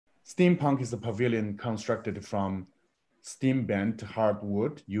Steampunk is a pavilion constructed from steam-bent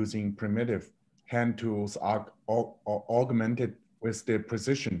hardwood using primitive hand tools augmented with the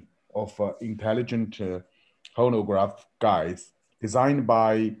precision of intelligent holograph guides designed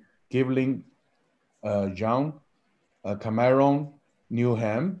by Gwyllim, Jahn, Cameron,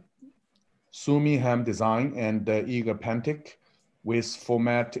 Newnham, Soomeen design, and Igor Pantic with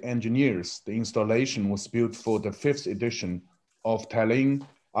format engineers. The installation was built for the 5th edition of Tallinn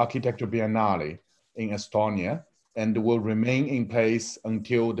Architecture Biennale in Estonia and will remain in place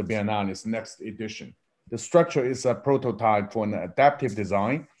until the Biennale's next edition. The structure is a prototype for an adaptive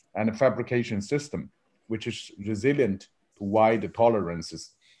design and a fabrication system, which is resilient to wide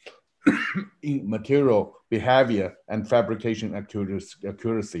tolerances in material behavior and fabrication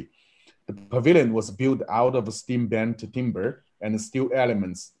accuracy. The pavilion was built out of steam-bent timber and steel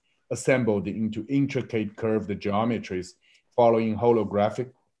elements assembled into intricate curved geometries following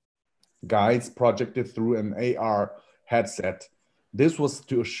holographic guides projected through an AR headset. This was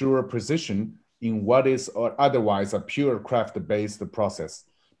to assure precision in what is otherwise a pure craft-based process,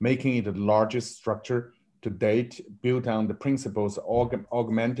 making it the largest structure to date built on the principles of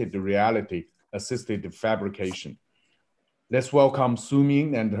augmented reality assisted fabrication. Let's welcome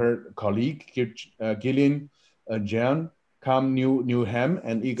Soomeen and her colleague, Gwyllim, Jahn, Newnham,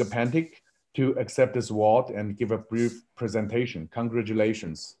 and Igor Pantic to accept this award and give a brief presentation.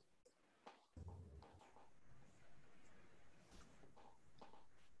 Congratulations.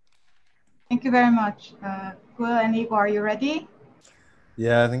 Thank you very much. Will and Igor, are you ready?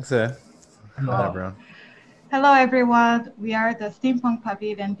 Yeah, I think so. Cool. Hi, everyone. Hello, everyone. We are the Steampunk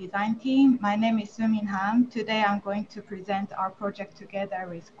Pavilion design team. My name is Soomeen Hahm. Today, I'm going to present our project together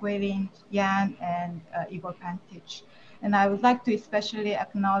with Gwyllim, Jahn, and Igor Pantic. And I would like to especially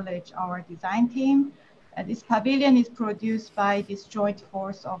acknowledge our design team. This pavilion is produced by this joint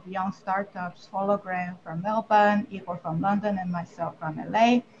force of young startups, Fologram from Melbourne, Igor from London, and myself from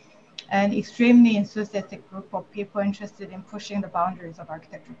LA. An extremely enthusiastic group of people interested in pushing the boundaries of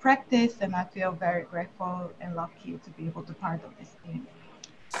architecture practice, and I feel very grateful and lucky to be able to be part of this team.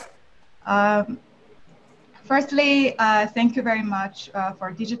 Firstly, thank you very much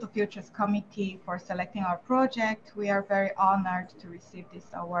for Digital Futures Committee for selecting our project. We are very honored to receive this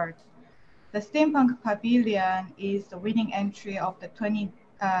award. The Steampunk Pavilion is the winning entry of the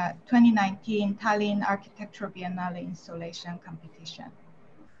 2019 Tallinn Architecture Biennale installation competition.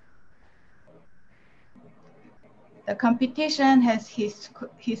 The competition has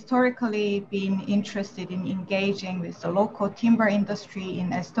historically been interested in engaging with the local timber industry in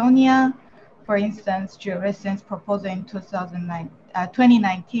Estonia. For instance, Georesen's proposal in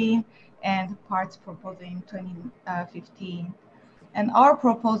 2019 and Parts proposal in 2015. And our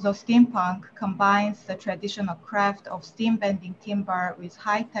proposal, Steampunk, combines the traditional craft of steam bending timber with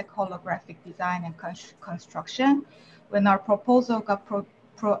high-tech holographic design and construction. When our proposal got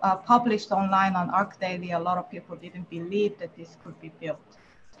published online on ArcDaily, a lot of people didn't believe that this could be built.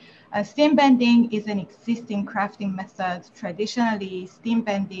 Steam bending is an existing crafting method. Traditionally, steam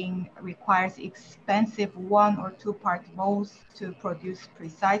bending requires expensive 1- or 2-part molds to produce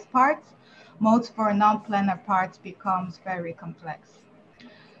precise parts. Molds for non-planar parts becomes very complex.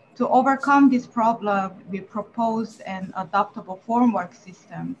 To overcome this problem, we proposed an adaptable formwork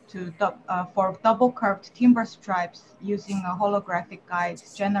system for double curved timber stripes using a holographic guide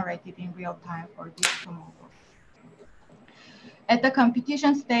generated in real time for digital models. At the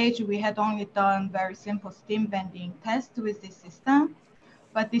competition stage, we had only done very simple steam bending tests with this system.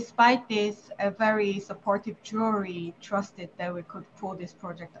 But despite this, a very supportive jury trusted that we could pull this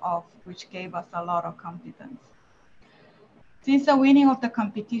project off, which gave us a lot of confidence. Since the winning of the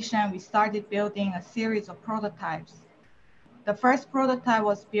competition, we started building a series of prototypes. The first prototype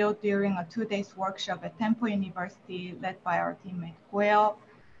was built during a 2-day workshop at Temple University, led by our teammate Gwyllim,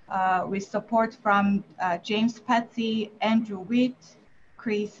 with support from James Patsy, Andrew Witt,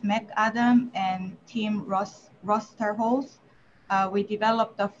 Chris McAdam, and Tim Rosterholz. We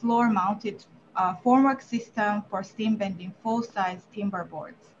developed a floor-mounted formwork system for steam bending full-size timber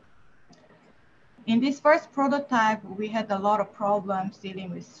boards. In this first prototype, we had a lot of problems dealing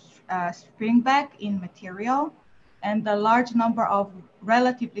with springback in material, and the large number of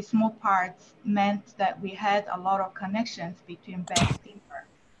relatively small parts meant that we had a lot of connections between bent timber,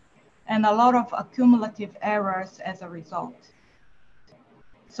 and a lot of accumulative errors as a result.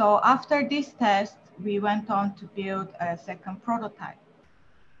 So after this test, we went on to build a second prototype.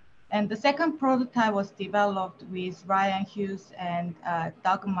 And the second prototype was developed with Ryan Hughes and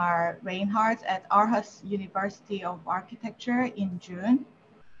Dagmar Reinhardt at Aarhus University of Architecture in June.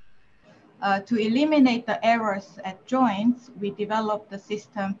 To eliminate the errors at joints, we developed the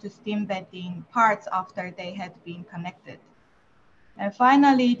system to steam bending parts after they had been connected. And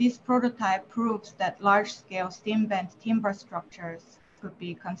finally, this prototype proves that large-scale steam bent timber structures could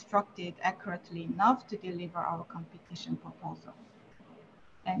be constructed accurately enough to deliver our competition proposal.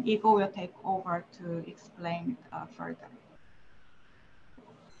 And Igor will take over to explain further.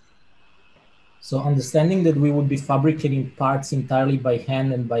 So understanding that we would be fabricating parts entirely by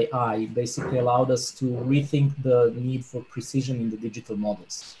hand and by eye basically allowed us to rethink the need for precision in the digital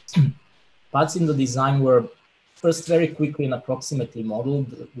models. Parts in the design were first very quickly and approximately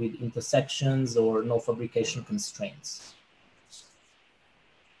modeled with intersections or no fabrication constraints.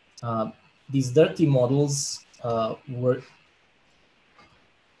 These dirty models were...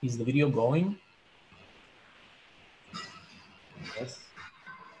 Is the video going? Yes.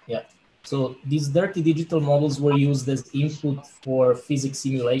 Yeah. So these dirty digital models were used as input for physics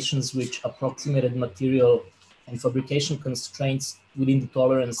simulations, which approximated material and fabrication constraints within the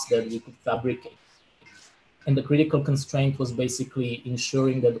tolerance that we could fabricate. And the critical constraint was basically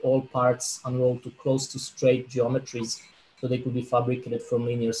ensuring that all parts unrolled to close to straight geometries so they could be fabricated from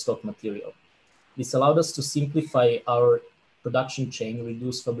linear stock material. This allowed us to simplify our production chain,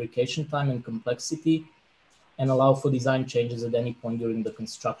 reduce fabrication time and complexity, and allow for design changes at any point during the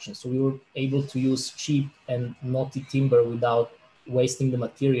construction. So we were able to use cheap and knotty timber without wasting the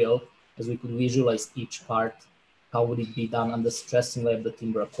material, as we could visualize each part, how would it be done under stress, and lay the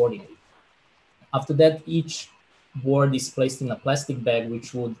timber accordingly. After that, each board is placed in a plastic bag,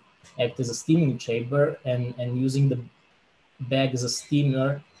 which would act as a steaming chamber, and using the bag as a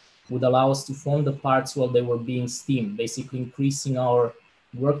steamer would allow us to form the parts while they were being steamed, basically increasing our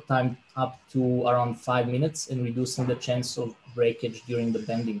work time up to around 5 minutes and reducing the chance of breakage during the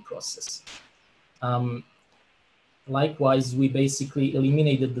bending process. Likewise, we basically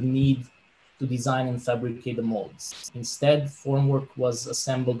eliminated the need to design and fabricate the molds. Instead, formwork was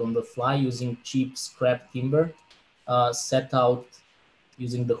assembled on the fly using cheap scrap timber, set out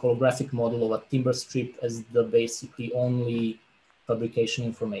using the holographic model of a timber strip as the basically only fabrication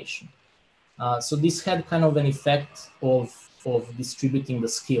information. So this had kind of an effect of distributing the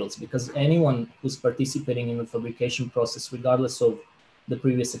skills, because anyone who's participating in the fabrication process, regardless of the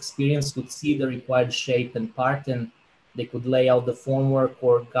previous experience, would see the required shape and part, and they could lay out the formwork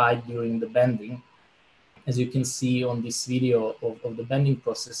or guide during the bending. As you can see on this video of the bending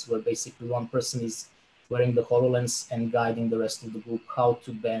process, where basically one person is wearing the HoloLens and guiding the rest of the group how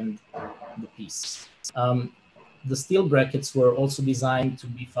to bend the piece. The steel brackets were also designed to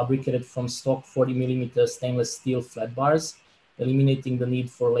be fabricated from stock 40mm stainless steel flat bars, eliminating the need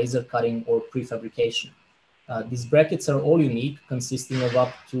for laser cutting or prefabrication. These brackets are all unique, consisting of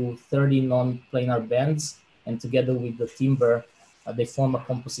up to 30 non-planar bends, and together with the timber, they form a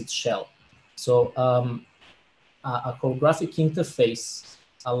composite shell. So a holographic interface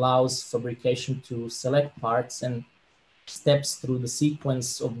allows fabrication to select parts and steps through the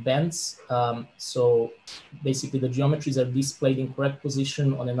sequence of bends. So basically the geometries are displayed in correct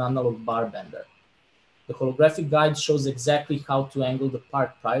position on an analog bar bender. The holographic guide shows exactly how to angle the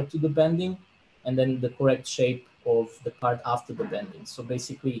part prior to the bending, and then the correct shape of the part after the bending. So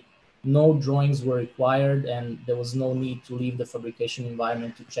basically no drawings were required, and there was no need to leave the fabrication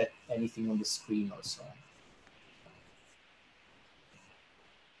environment to check anything on the screen or so on.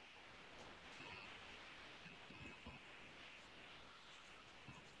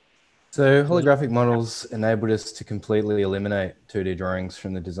 So holographic models enabled us to completely eliminate 2D drawings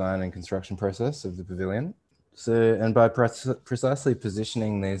from the design and construction process of the pavilion. So, and by precisely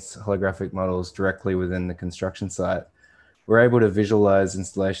positioning these holographic models directly within the construction site, we're able to visualize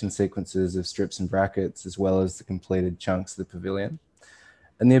installation sequences of strips and brackets, as well as the completed chunks of the pavilion.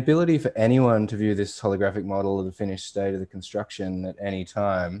 And the ability for anyone to view this holographic model of the finished state of the construction at any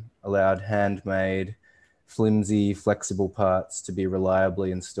time allowed handmade, flimsy, flexible parts to be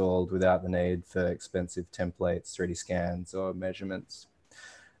reliably installed without the need for expensive templates, 3D scans, or measurements.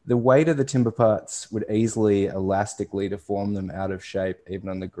 The weight of the timber parts would easily elastically deform them out of shape, even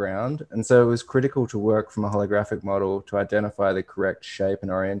on the ground. And so it was critical to work from a holographic model to identify the correct shape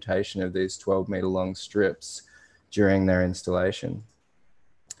and orientation of these 12-meter long strips during their installation.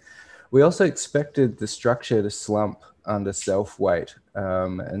 We also expected the structure to slump under self-weight,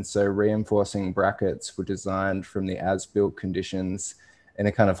 and so reinforcing brackets were designed from the as-built conditions in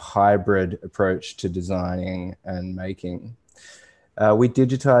a kind of hybrid approach to designing and making. We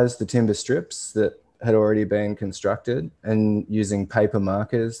digitized the timber strips that had already been constructed, and using paper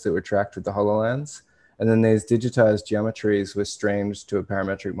markers that were tracked with the HoloLens. And then these digitized geometries were streamed to a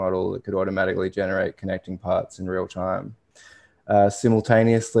parametric model that could automatically generate connecting parts in real time.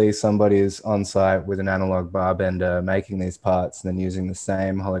 Simultaneously, somebody is on site with an analog bar bender making these parts and then using the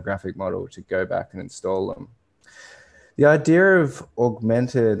same holographic model to go back and install them. The idea of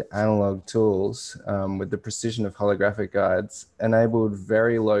augmented analog tools with the precision of holographic guides enabled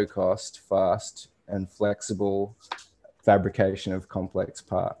very low cost, fast, and flexible fabrication of complex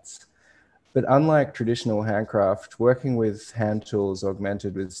parts. But unlike traditional handcraft, working with hand tools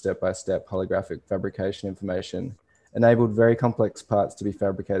augmented with step-by-step holographic fabrication information enabled very complex parts to be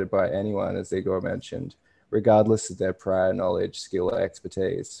fabricated by anyone, as Igor mentioned, regardless of their prior knowledge, skill, or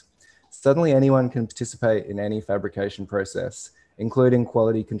expertise. Suddenly anyone can participate in any fabrication process, including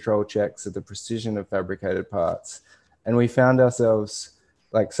quality control checks of the precision of fabricated parts. And we found ourselves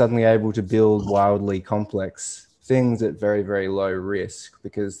like suddenly able to build wildly complex things at very, very low risk,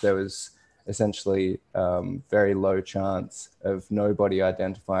 because there was essentially very low chance of nobody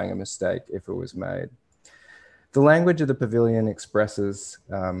identifying a mistake if it was made. The language of the pavilion expresses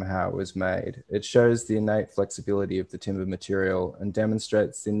how it was made. It shows the innate flexibility of the timber material and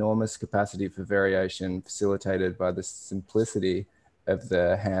demonstrates the enormous capacity for variation facilitated by the simplicity of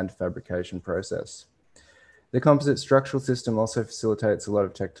the hand fabrication process. The composite structural system also facilitates a lot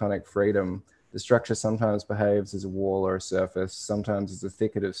of tectonic freedom. The structure sometimes behaves as a wall or a surface, sometimes as a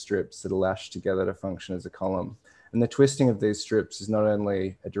thicket of strips that are lashed together to function as a column. And the twisting of these strips is not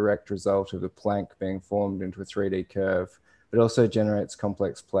only a direct result of the plank being formed into a 3D curve, but also generates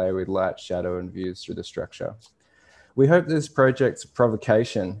complex play with light, shadow, and views through the structure. We hope this project's a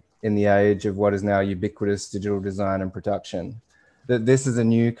provocation in the age of what is now ubiquitous digital design and production, that this is a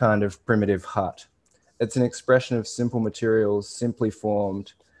new kind of primitive hut. It's an expression of simple materials, simply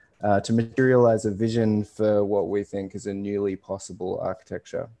formed, to materialize a vision for what we think is a newly possible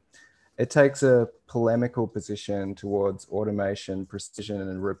architecture. It takes a polemical position towards automation, precision,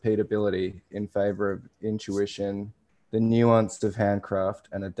 and repeatability in favor of intuition, the nuance of handcraft,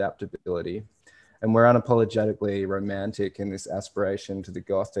 and adaptability. And we're unapologetically romantic in this aspiration to the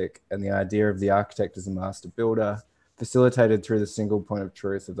Gothic and the idea of the architect as a master builder, facilitated through the single point of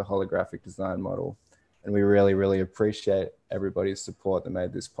truth of the holographic design model. And we really, really appreciate everybody's support that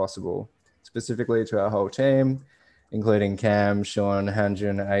made this possible, specifically to our whole team, including Cam, Sean,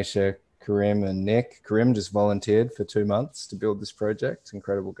 Hanjun, Aisha, Karim, and Nick. Karim just volunteered for 2 months to build this project,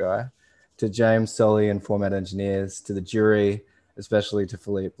 incredible guy. To James, Solly, and format engineers, to the jury, especially to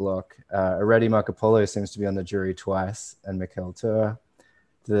Philippe Bloch. Areti Marcopolo seems to be on the jury twice, and Mikel Tur.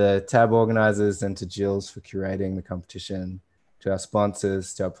 To the tab organizers and to Gilles for curating the competition, to our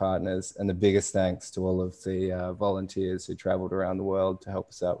sponsors, to our partners, and the biggest thanks to all of the volunteers who traveled around the world to help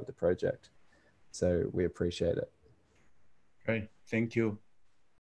us out with the project. So we appreciate it. Great, thank you.